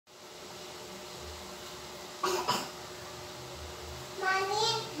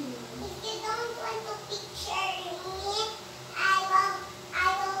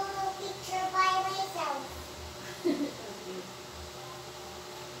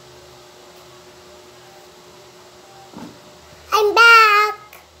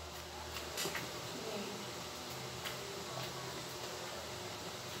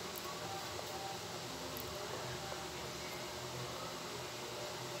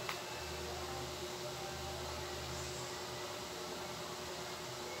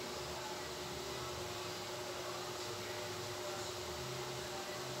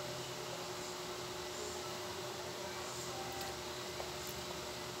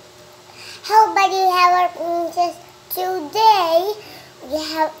How about you have our princess today? We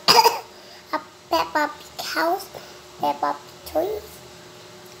have a Peppa Pig house, Peppa Pig toys,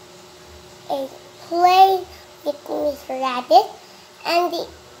 a play with Miss Rabbit, and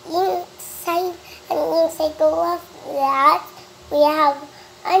inside of that we have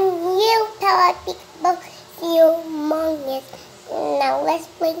a new Peppa Pig book, Humongous. Now let's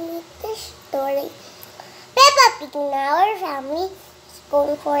play with the story. Peppa Pig and our family is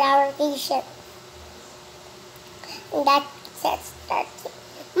going for our vacation. And that says starting.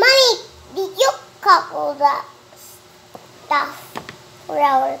 Mommy, did you cook all the stuff for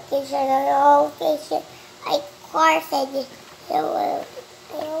our vacation on our vacation? Of course I did. I always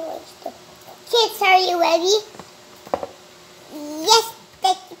do. Kids, are you ready? Yes,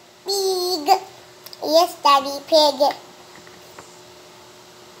 Daddy Pig. Yes, Daddy Pig.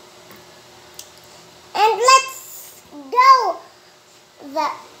 And let's go.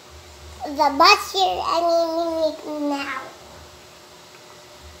 The bus here any minute now.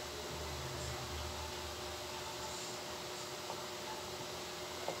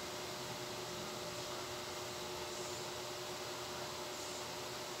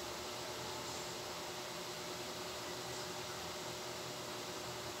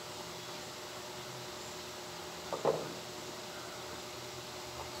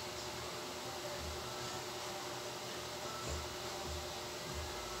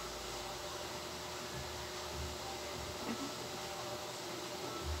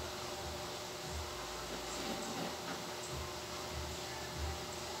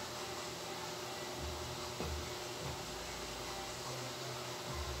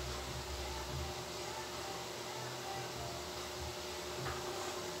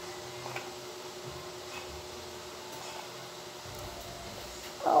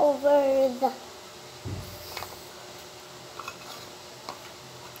 Over the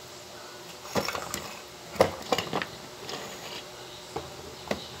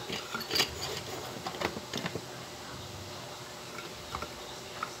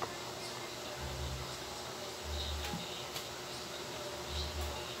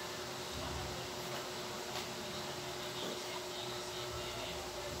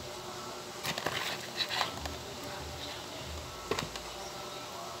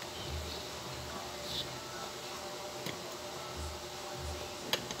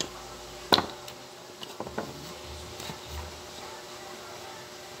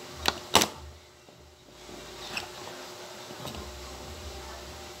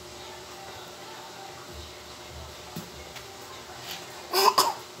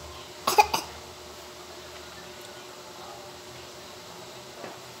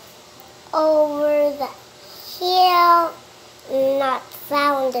over the hill, not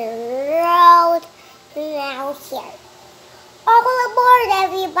found the road, now here. All aboard,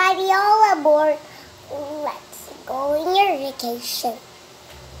 everybody, all aboard. Let's go on your vacation.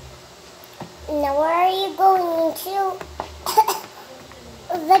 Now where are you going to?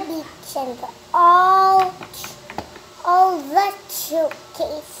 The beach and all the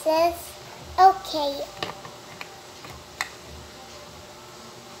suitcases. Okay.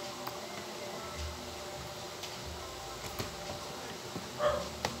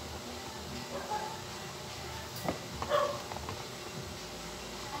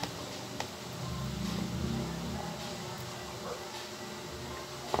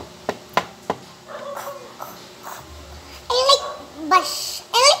 Bush.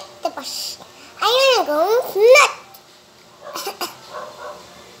 I like the bush. I wanna go nut.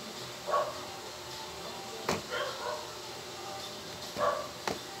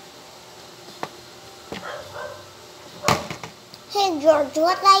 Hey George,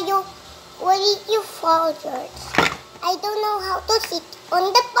 where did you fall, George? I don't know how to sit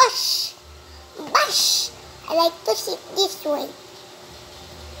on the bush. Bush. I like to sit this way.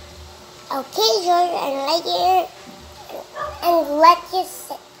 Okay, George, and let you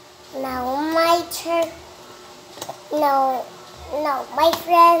sit. Now my turn. No, my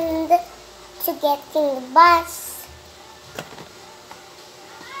friend to get in the bus.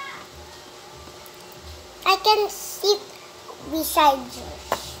 I can sit beside you.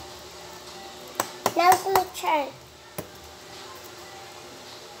 Now it's my turn.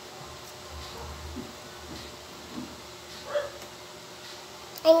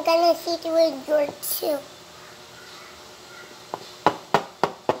 I'm gonna sit with George too.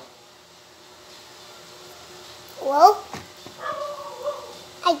 Whoa!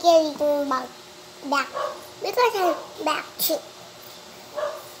 I get it back because I'm back too.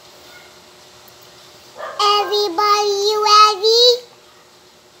 Everybody, you ready?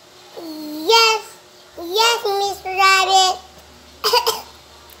 Yes, Miss Rabbit.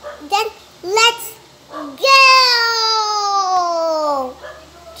 Then Let's go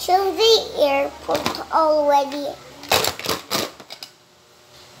to the airport already.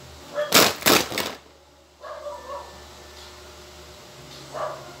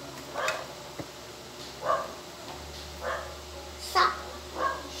 Shop.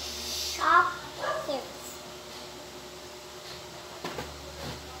 Shop here.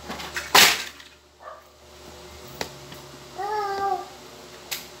 Hello.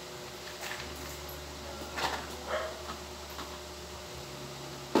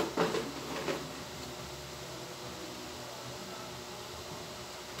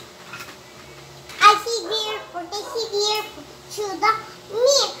 To the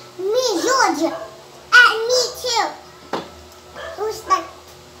me, Georgia, and me too. Who's that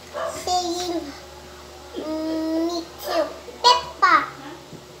saying me too? Peppa.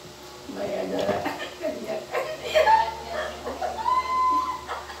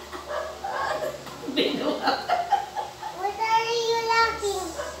 What are you laughing?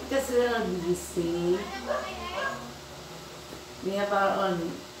 Because we're not busy. We have our own.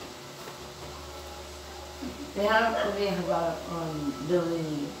 We have our own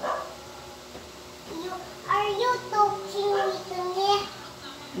doing. Are you talking to me?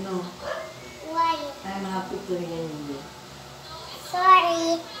 No, Why? I'm happy to hear you.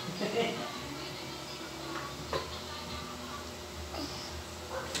 Sorry.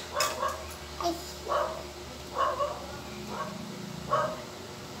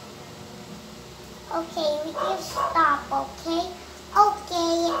 Okay, we can stop, okay?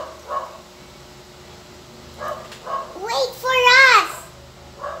 Okay. Wait for us!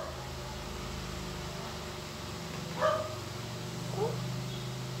 Ooh.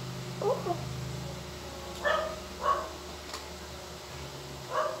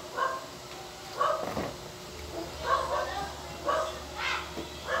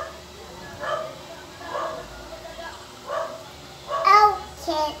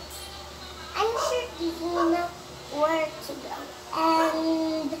 Okay. I'm sure you know where to go.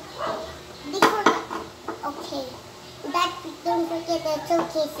 And they forgot. Okay. Don't forget the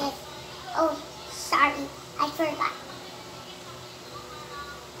showcases. Oh, sorry. I forgot.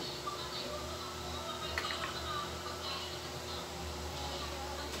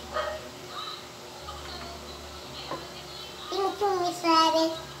 Thank you, Miss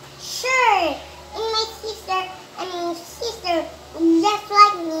Rabbit. Sure. And my sister, just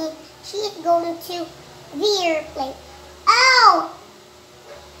like me, she's going to the airplane. Oh!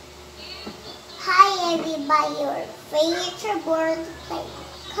 Hi, everybody. Your favorite board plane.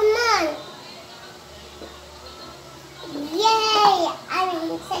 Come on. Yay!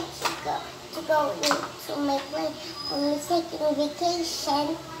 I'm excited to go into my plane when we're taking vacation.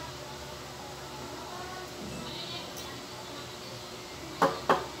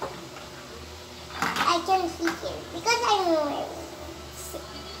 I can see here because I'm wearing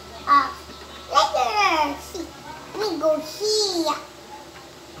let's see. We go here.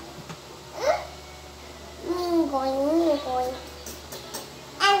 Me going.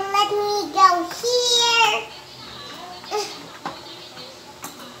 And let me go here.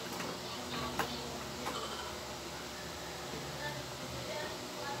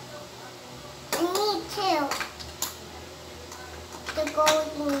 Me too. To go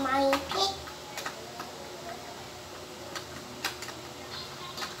in my pic.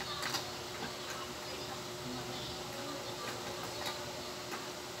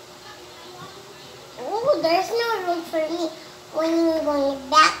 Oh, there's no room for me when you're going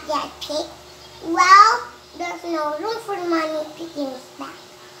back that pic. Well, there's no room for mommy picking us back.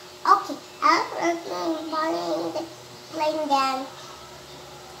 Okay, I'll put the bottom in the plane then.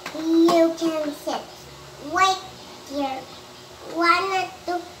 You can sit right here. 1,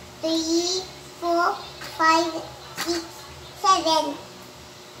 2, 3, 4, 5, 6, 7,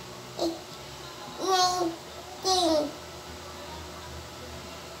 8, 9, 10.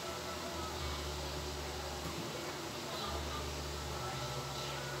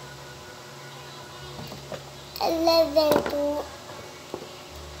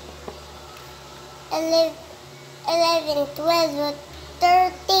 11, 12,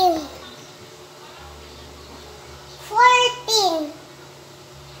 13, 14.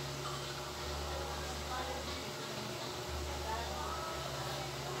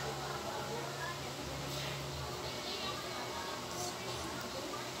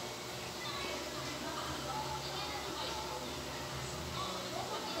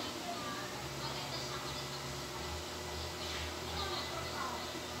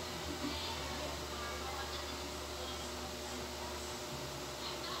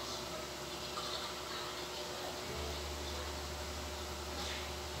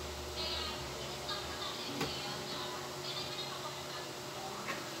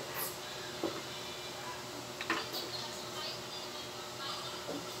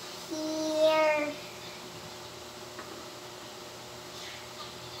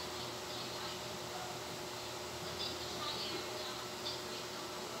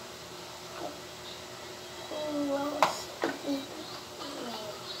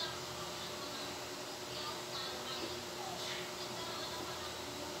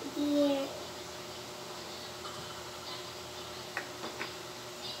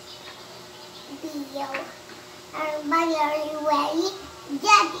 video. Everybody, are you ready?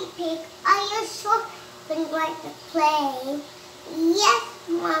 Daddy Pig, are you sure you can ride the plane? Yes,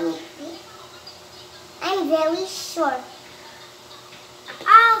 Mommy Pig. I'm very sure.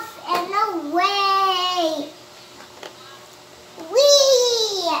 Off and away!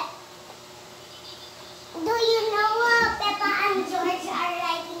 Whee! Do you know Peppa and George are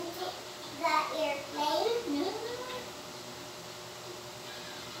riding to the airplane?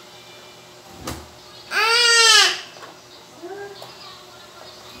 Ah!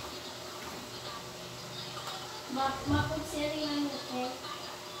 Makunseri lang okay?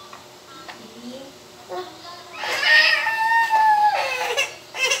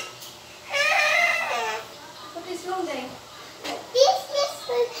 What is wrong there? This is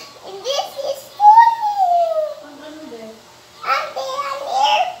funny. Ano there? And they are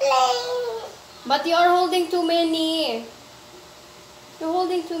airplane. But you are holding too many. You're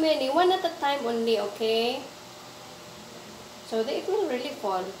holding too many. One at a time only, okay? So it will really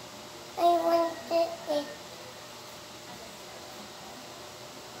fall. I want it.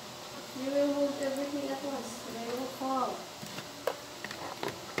 You will hold everything at once. They will fall.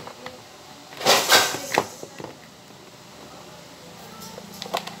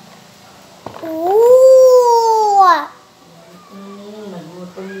 Ooh!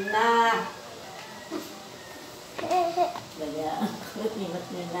 Nagutol na. Kaya, himot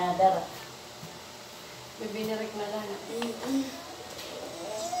niya nadar. Bibinirik na lang.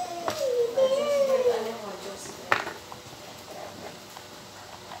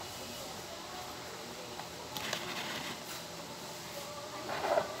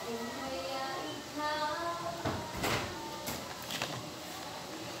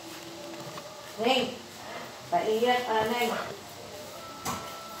 Hey, paiyak, anay.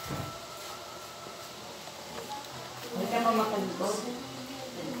 Hindi ka pa makalipod.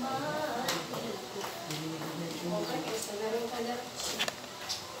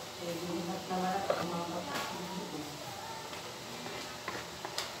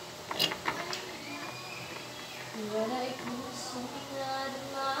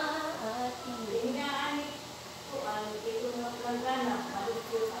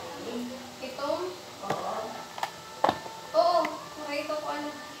 Itong? Oo. Nakita ko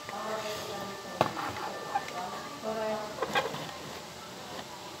ano. Correct.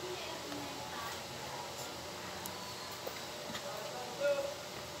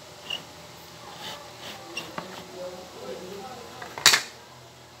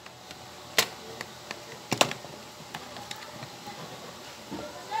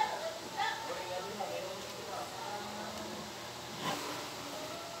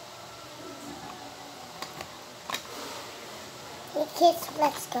 Hey kids,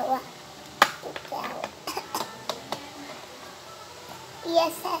 let's go up. Down.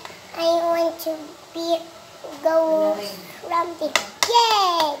 Yes, I want to go around the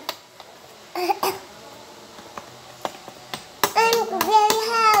yay! I'm very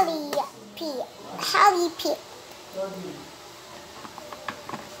happy.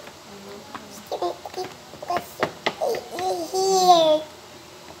 Here.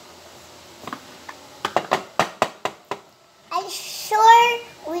 I'm sure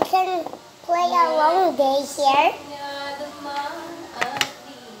we can play a long day here.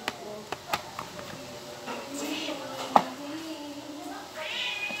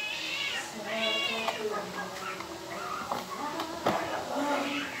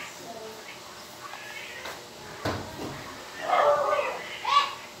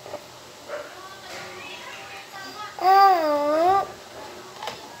 Oh.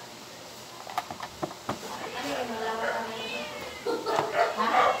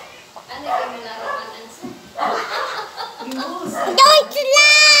 Ano yung malaroan?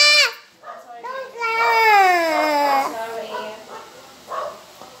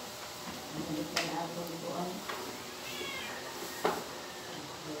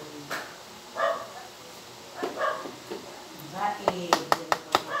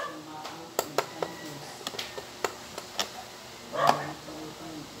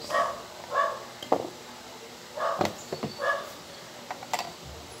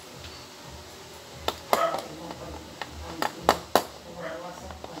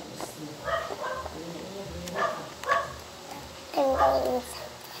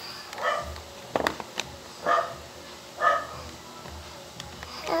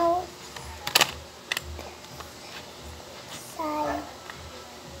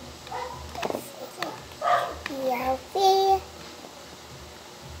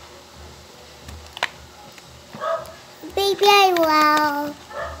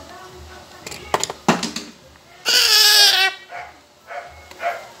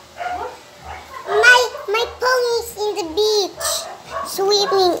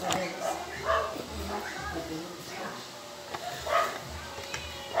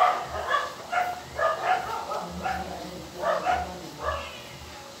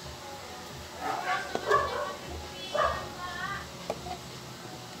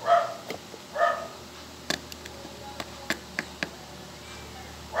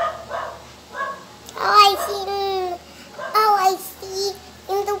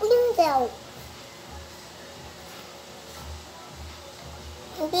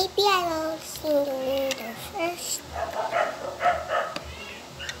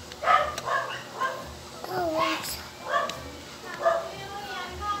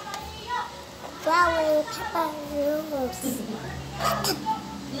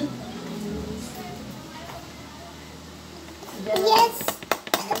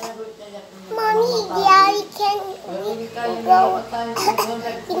 Mommy, Daddy, can we go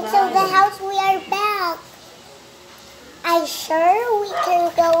into the house? We are back. I sure we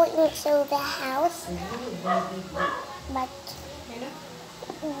can go into the house, but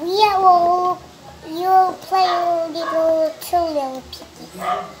you'll play two little piggies.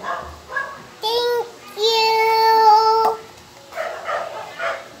 Thank you.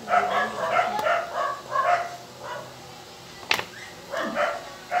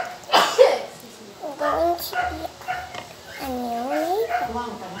 I'm going to be a new neighbor.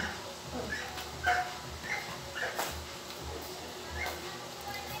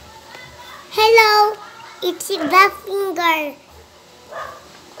 Hello, it's the finger.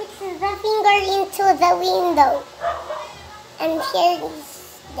 It's the finger into the window. And here is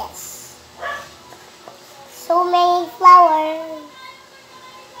this. So many flowers.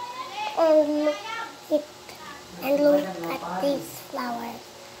 And look at these flowers.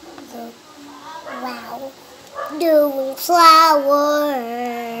 Look, wow. Doing flowers.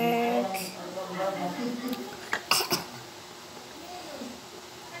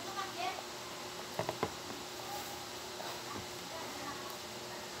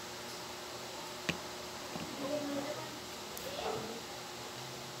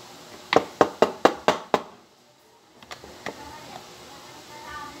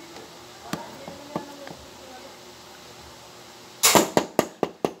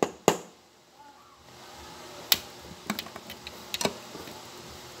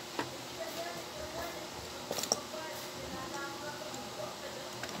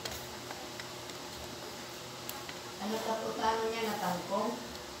 Ano tapos niya na tangkong?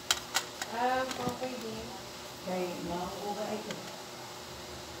 Okay din. Kay mauuga ito.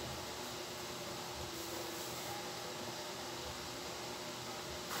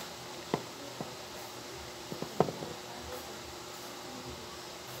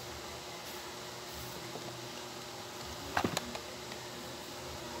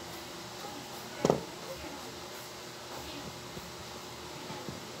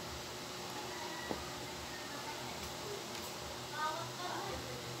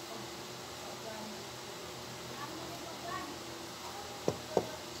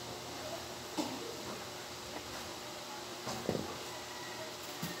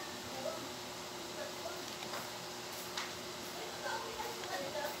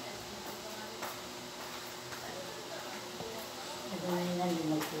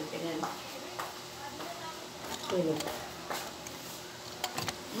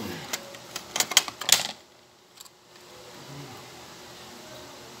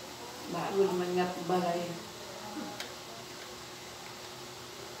 Baul man nga balay.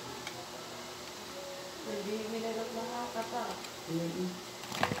 Hindi minalot mga kata.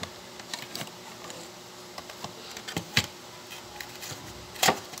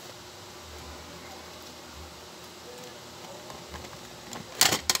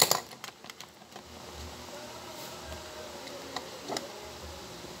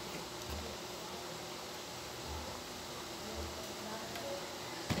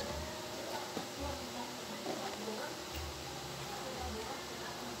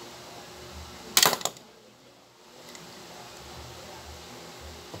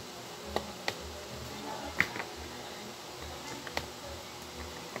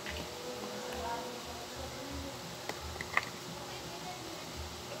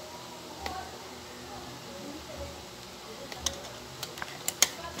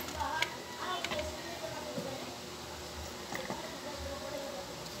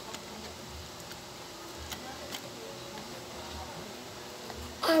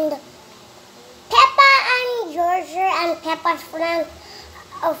 And Peppa and Georgia and Peppa's friend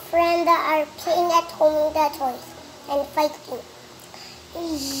are playing at home with the toys and fighting.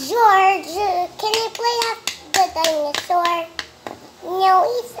 George, can you play at the dinosaur? No,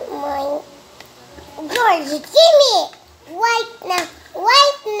 it's mine. George, give me right now,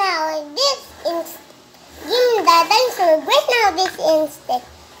 this instant. Give me the dinosaur right now, this instant.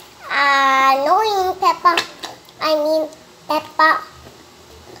 Knowing Peppa,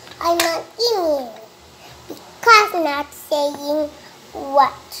 I'm not in here because not saying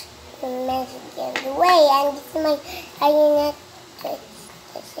what the message is away, and it's my I need to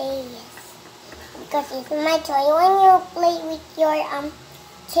say yes because it's my toy. When you play with your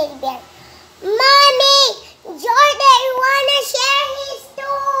teddy bear, Mommy, Jordan wanna share his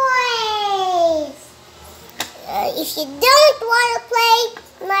toys. If you don't wanna play,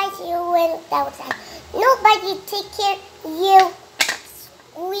 you went outside. Nobody take care of you.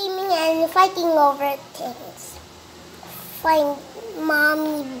 Screaming and fighting over things. Find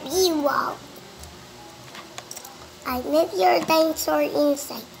Mommy be wow. I met your dinosaur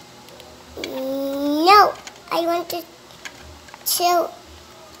inside. No, I want to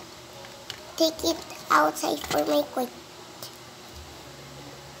take it outside for my quick.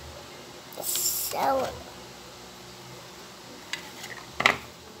 So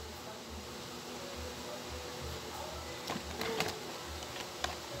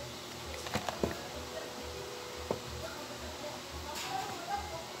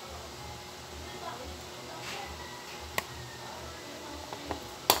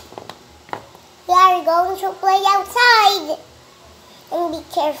we are going to play outside. And be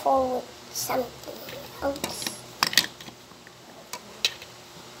careful with something else.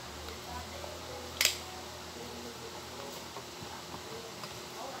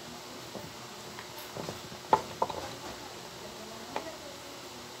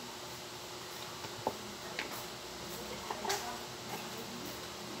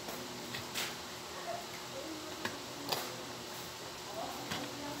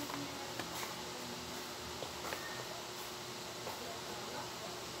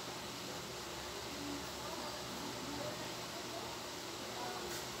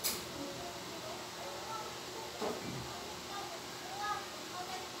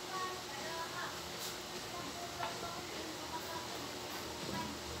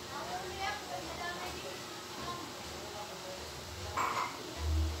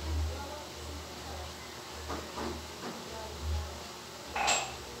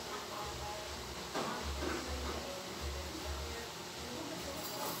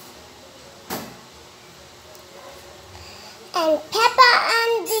 And Peppa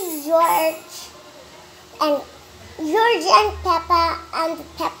and George and Peppa and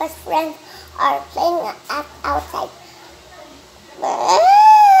Peppa's friends are playing outside.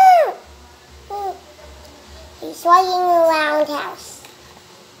 He's walking around the house.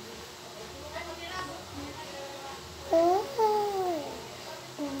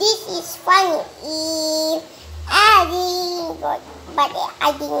 This is funny. But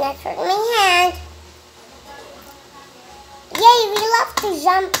I did not hurt my hand. Yay, we love to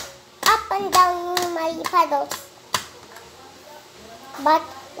jump up and down muddy puddles. But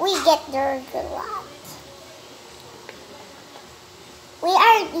we get dirty a lot. We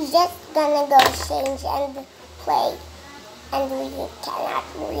are just gonna go change and play. And we cannot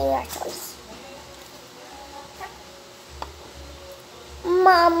bring our toys.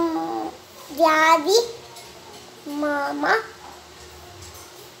 Mom, Daddy, Mama,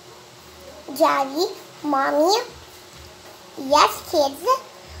 Daddy, Mommy. Yes, kids.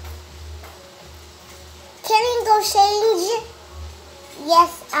 Can we go change?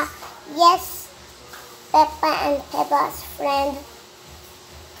 Yes, Peppa and Peppa's friend.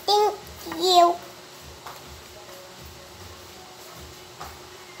 Thank you.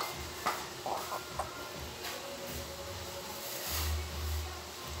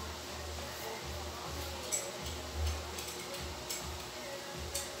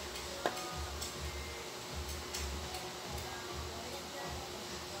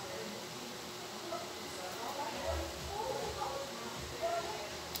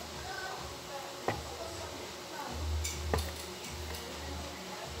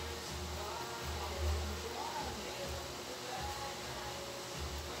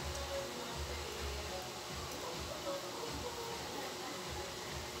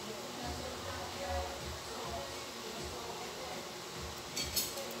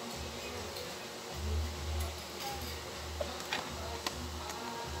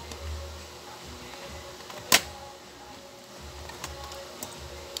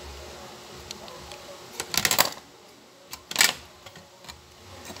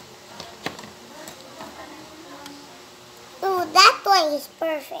 Ooh, that one is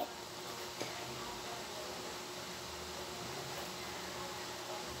perfect.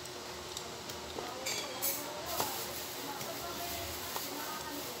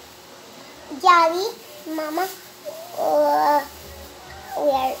 Daddy, Mama, we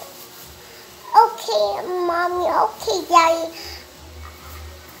are okay, Mommy. Okay, Daddy.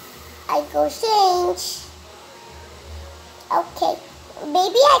 I go change. Okay,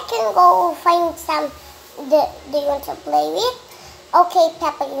 maybe I can go find some. Do you want to play with? Okay,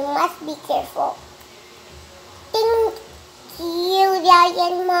 Peppa, you must be careful. Thank you, Daddy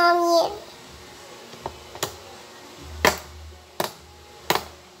and Mommy.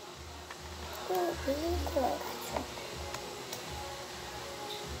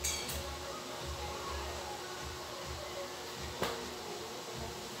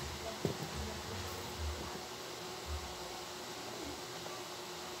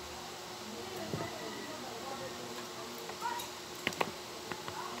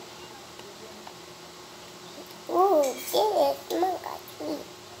 Ooh, this is monkey.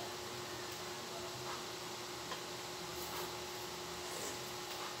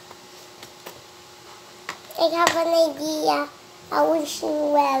 I have an idea. I wish you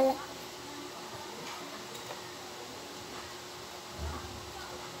well.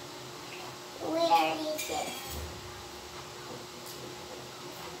 Where is it?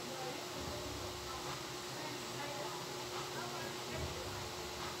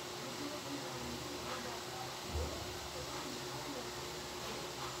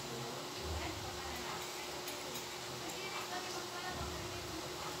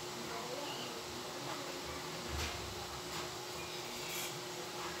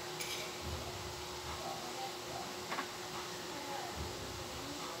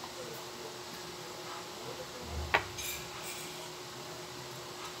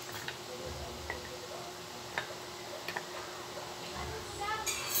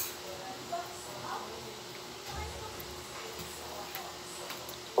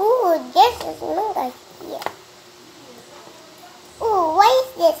 Ooh, this is manga here. Ooh, what is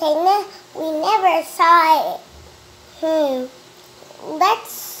this? We never saw it.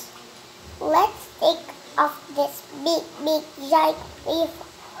 Let's take off this big giant leaf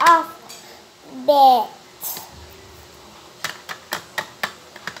off bed.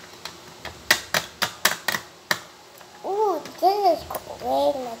 Ooh, this is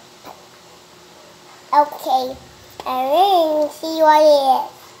great. Okay, and then see what it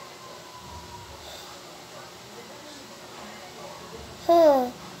is.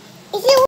 Is it